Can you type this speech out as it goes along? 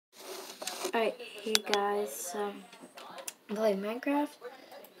Alright, hey guys, I'm playing Minecraft.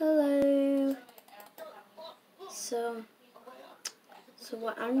 Hello. So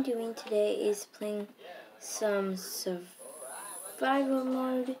what I'm doing today is playing some survival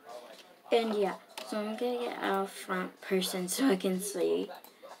mode. And yeah, so I'm gonna get out front person so I can see.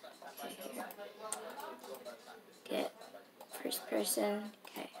 Okay, here. Get first person.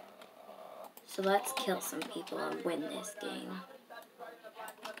 Okay. So let's kill some people and win this game.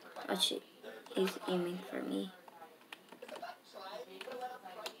 Oh shit, he's aiming for me.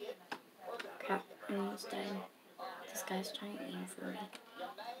 Crap, I almost died. This guy's trying to aim for me.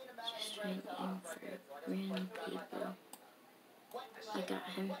 He's just trying to aim for random people. I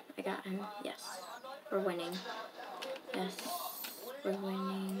got him. Yes. We're winning. Yes. We're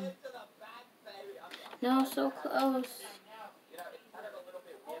winning. No, so close.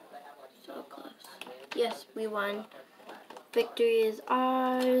 So close. Yes, we won. Victory is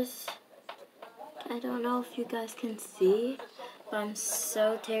ours. I don't know if you guys can see, but I'm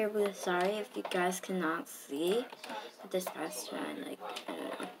so terribly sorry if you guys cannot see. But this guy's trying, like, I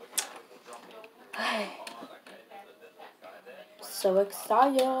don't know. So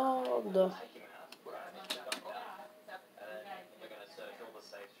excited. On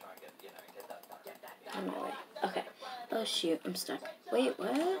my way. Okay. Oh shoot, I'm stuck. Wait,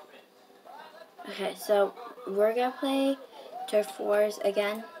 what? Okay, so we're gonna play Turf Wars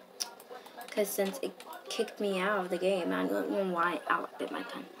again. Because since it kicked me out of the game, I don't know why. Ow, I bit my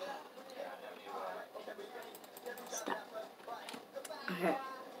tongue. Stop. Okay.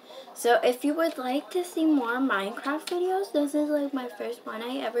 So if you would like to see more Minecraft videos, this is like my first one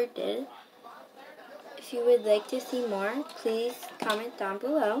I ever did. If you would like to see more, please comment down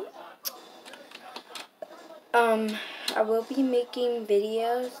below. I will be making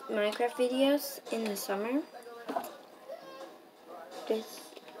videos, Minecraft videos in the summer.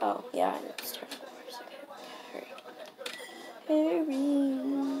 Oh yeah, it's Turf Wars. Okay, hurry.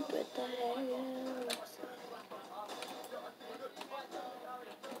 What the hell?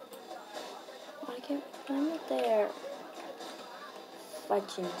 Why can't we climb it there?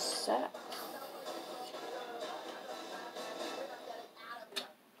 Fudging sucks.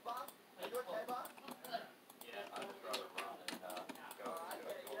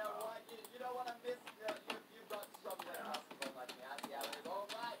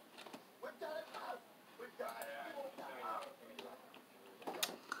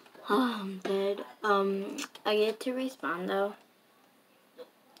 Oh, I'm dead. I get to respawn though,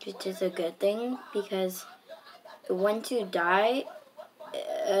 which is a good thing because once you die,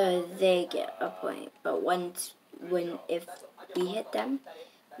 they get a point. But if we hit them,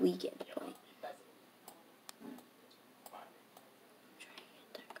 we get a point.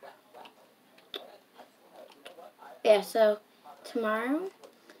 Yeah, so tomorrow,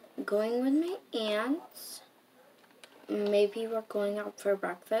 I'm going with my aunts. Maybe we're going out for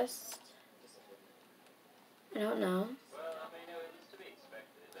breakfast. I don't know.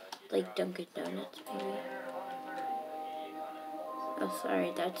 Like Dunkin' Donuts, maybe. Oh,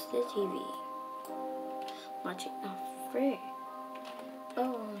 sorry, that's the TV. Watching. Oh, frick.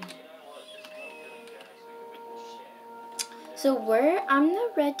 Oh. So I'm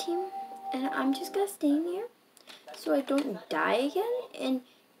the red team, and I'm just gonna stay in here so I don't die again. And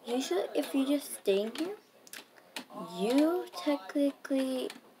usually, if you just stay in here,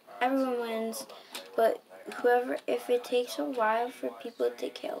 everyone wins. But if it takes a while for people to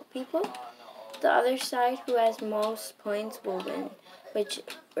kill people, the other side who has most points will win. Which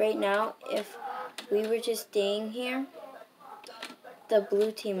right now, if we were just staying here, the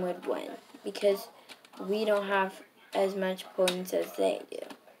blue team would win because we don't have as much points as they do.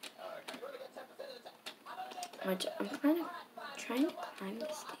 Which I'm kind of trying to climb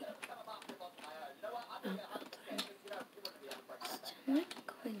this thing. Oh, well done. Still not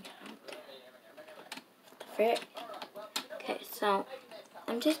going out there. Frick. Okay, so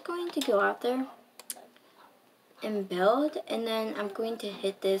I'm just going to go out there and build, and then I'm going to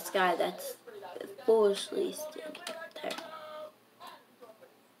hit this guy that's foolishly standing up there.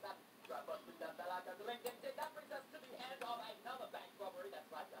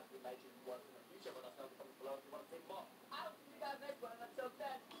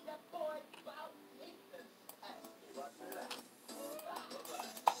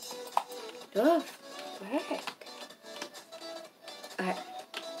 Oh, frick. Alright,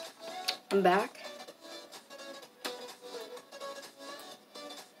 I'm back.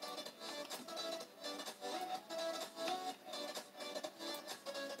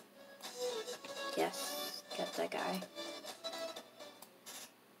 Yes, got that guy.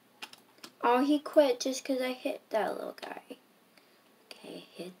 Oh, he quit just because I hit that little guy. Okay,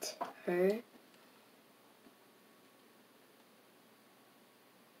 hit her.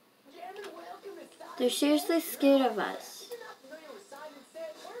 They're seriously scared of us.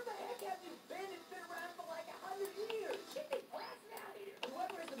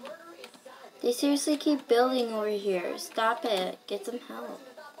 They seriously keep building over here. Stop it. Get some help.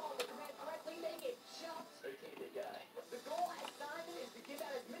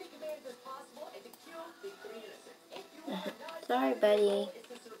 Sorry, buddy.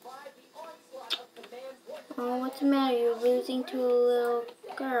 Oh, what's the matter? You're losing to a little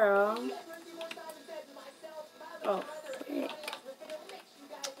girl. Oh, frick.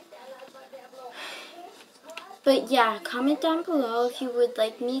 But yeah, comment down below if you would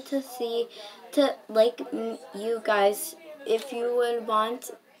like me to see, you guys, if you would want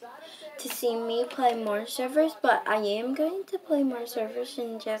to see me play more servers. But I am going to play more servers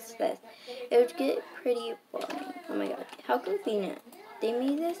than just this. It would get pretty boring. Oh my god, how convenient. They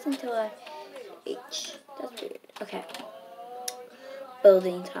made this until H. That's weird. Okay.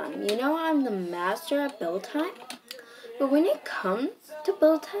 Building time. You know I'm the master at build time. But when it comes to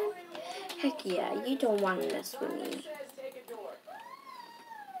build time, heck yeah, you don't want to mess with me.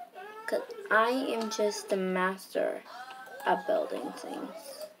 Because I am just the master at building things.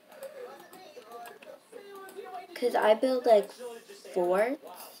 Because I build like forts.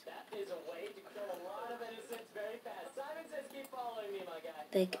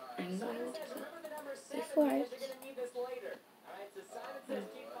 Like, I'm going to be forts.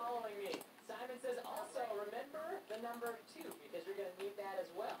 Simon says also remember the number 2 because you're going to need that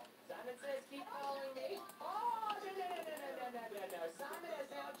as well. Simon says keep following me. Oh, no. Simon has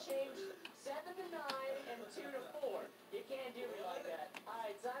now changed 7 to 9 and 2 to 4. You can't do me like that. All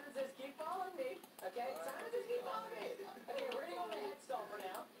right, Simon says keep following me. Okay, Simon says keep following me. Okay, we're going to go to head stall for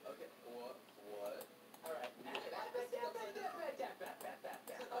now. Okay, what? All right.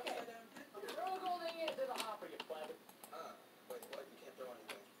 Okay, throw a golden into the hopper, you pleb. Wait, what? You can't throw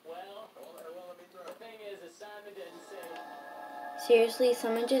anything. Well, Let me throw. the thing is Simon didn't say. Seriously,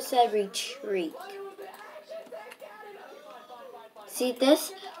 someone just said retreat. See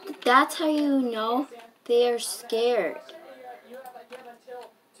this? That's how you know they are scared. You have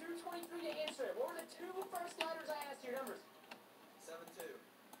until 2:23 to answer it. What were the 2 first letters I asked your numbers? 7-2.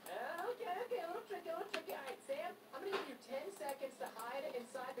 Okay, a little tricky. All right, Sam, I'm going to give you 10 seconds to hide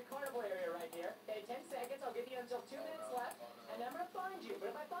inside the carnival area right here. Okay, 10 seconds. I'll give you until 2 minutes left, and I'm going to find you.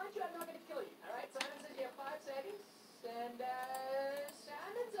 But if I find you, I'm not going to kill you. All right, Simon says you have 5 seconds, and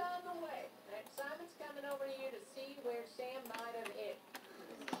Simon's on the way. All right, Simon's coming over to you to see where Sam might have hid.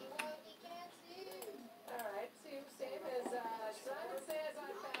 All right, Sam is, Simon says I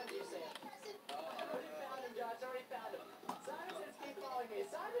found you, Sam. I already found him, Josh, already found him. Simon says keep following me.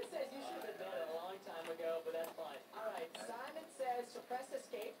 Simon says you should have been dead a long time ago, but that's fine. All right, Simon says suppress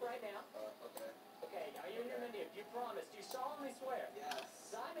escape right now. Okay. Okay, are you in your menu? You promise. You solemnly swear. Yes.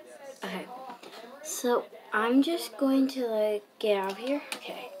 Simon says Okay. call off memory. So I'm just going to get out of here.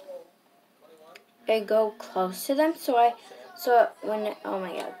 Okay. I go close to them so when oh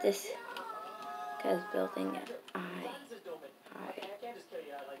my god, this guy's building it.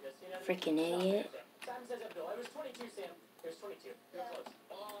 Freaking idiot. Simon says Abdul. It was 22, Sam. It was 22. You're close.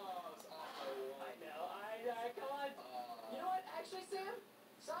 I know. Come on. You know what? Actually, Sam,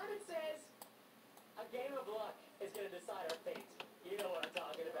 Simon says a game of luck is going to decide our fate. You know what I'm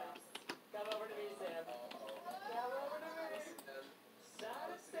talking about. Come over to me, Sam. Come over to me.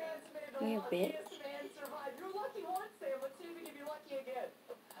 Simon says may the You bitch. luckiest man survive. You're lucky once, Sam. Let's see if we can be lucky again.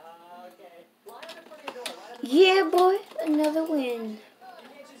 Okay. Line up in front of your door. Yeah, boy, another win. You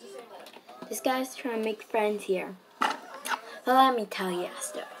can't choose the same one. This guy's trying to make friends here. But let me tell you a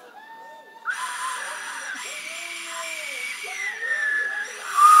story.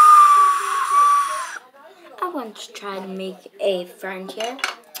 I once tried to make a friend here.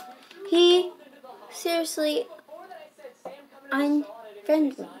 He seriously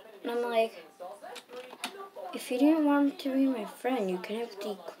unfriended me. And I'm like, if you didn't want to be my friend, you could have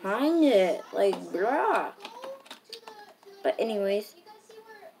declined it. Like, bruh. But anyways,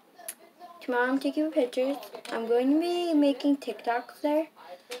 tomorrow I'm taking pictures. I'm going to be making TikToks there.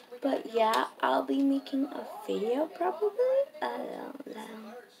 But yeah, I'll be making a video probably. I don't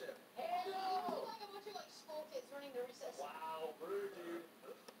know. Wow, rude, dude.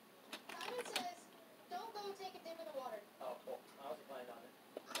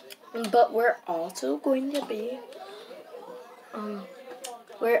 But we're also going to be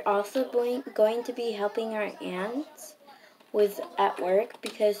going to be helping our aunts at work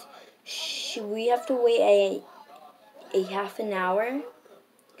because we have to wait a half an hour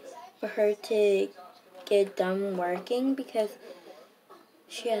for her to get done working because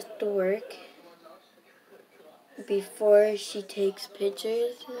she has to work before she takes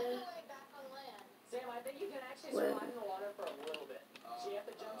pictures. Sam, I think you can actually Well, survive in the water for a little bit. So you have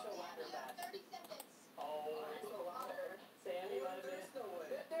to jump to a ladder fast. Oh, it's the ladder. Sam, you let him in. There's no way.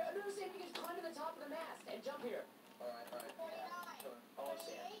 No, Sam, you can just climb to the top of the mast and jump here. Alright. Oh,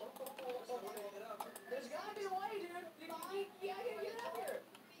 Sam. There's no way to get up. There's gotta be a way, dude. You gotta get up here.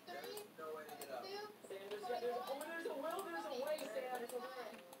 There's no way to get up. Sam, there's a way, Sam. There's a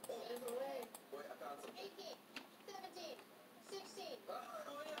way. There's a way. Wait, I found something. 18, 17, 16,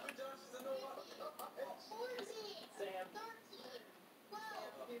 Oh yeah, Josh is in the water. 14, Sam. 13,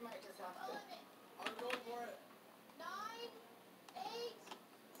 12, You might just have to. 11, I'm going for it. 9, 8,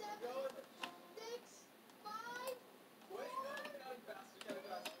 7, 6, 5, Wait, no, get faster, get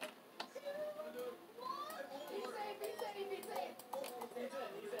faster. 2, 1. He's safe. He's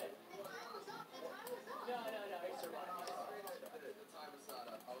in. The time was up. No, he survived. The time is not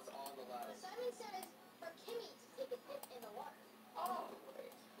up. I was on the ladder. Simon says for Kimmy to take a dip in the water. Oh,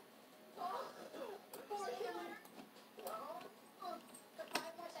 poor Stay in the Kimmy. water. For 5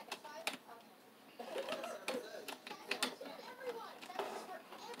 more seconds. 5. Okay. That was for everyone. That was for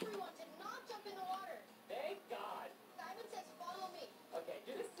everyone to not jump in the water. Thank God. Simon says follow me. Okay,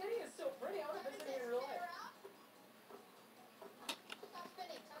 dude, this city is so pretty. I want to Simon visit says it in real figure life. out. Stop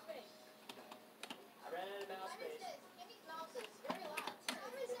spinning. I ran out of mouse Simon space. says Kimmy's mouse is very loud.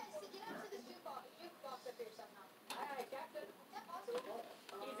 Simon says to get up to this jukebox up here somehow. Aye, Captain. Is that possible?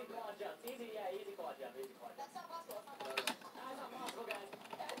 Easy quad jumps. Easy quad jump. That's not possible. That's not possible. That's not possible, guys.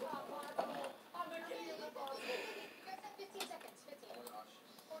 That's not possible. I'm the king of impossible. You guys have 15 seconds. 15, Oh my gosh.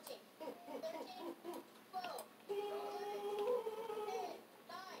 14, 13, 12, 10, 9,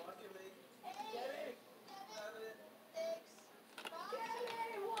 Come on, Kimmy. 8, Get me. 7, 6, 5, Get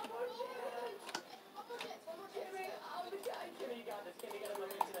me. One more chance. One more chance. Kimmy, I'm the guy. Kimmy, you got this. Kimmy, get a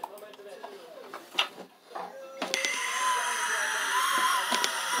momentum in.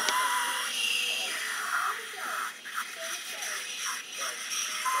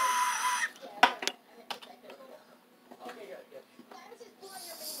 Okay, good. Simon says pull out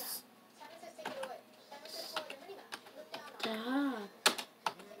your mini map. Simon says take it away. Simon says pull out your mini map. Look down on it.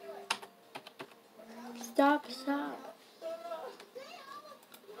 Stop. Take it away.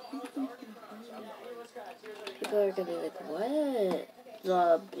 Stop. Yeah, he was scratched. Here's what he People are gonna be like, what?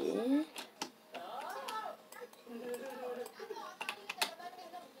 The bitch?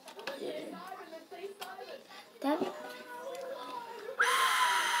 Yeah. That.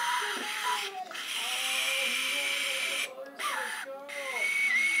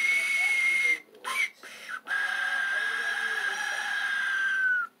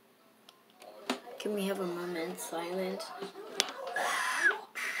 Can we have a moment silent?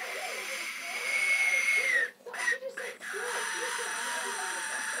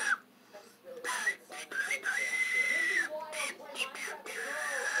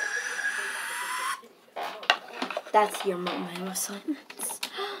 That's your moment of silence.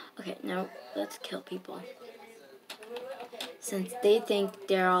 Okay, now let's kill people. Since they think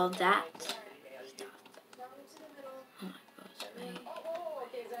they're all that stuff. Oh my gosh,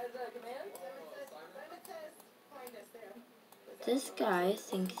 this guy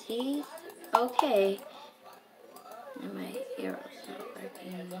thinks he's okay. And my arrow's not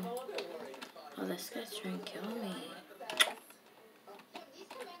working. Oh, this guy's trying to kill me. These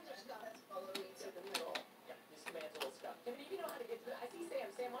commands are stuck.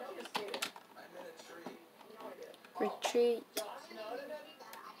 Retreat. I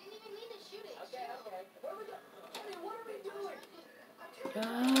didn't even mean to shoot it.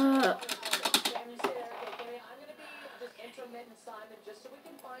 Ah.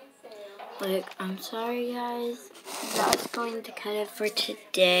 Like, I'm sorry guys, that's going to cut it for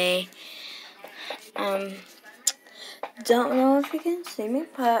today. Don't know if you can see me,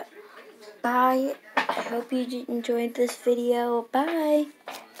 but bye. I hope you enjoyed this video. Bye.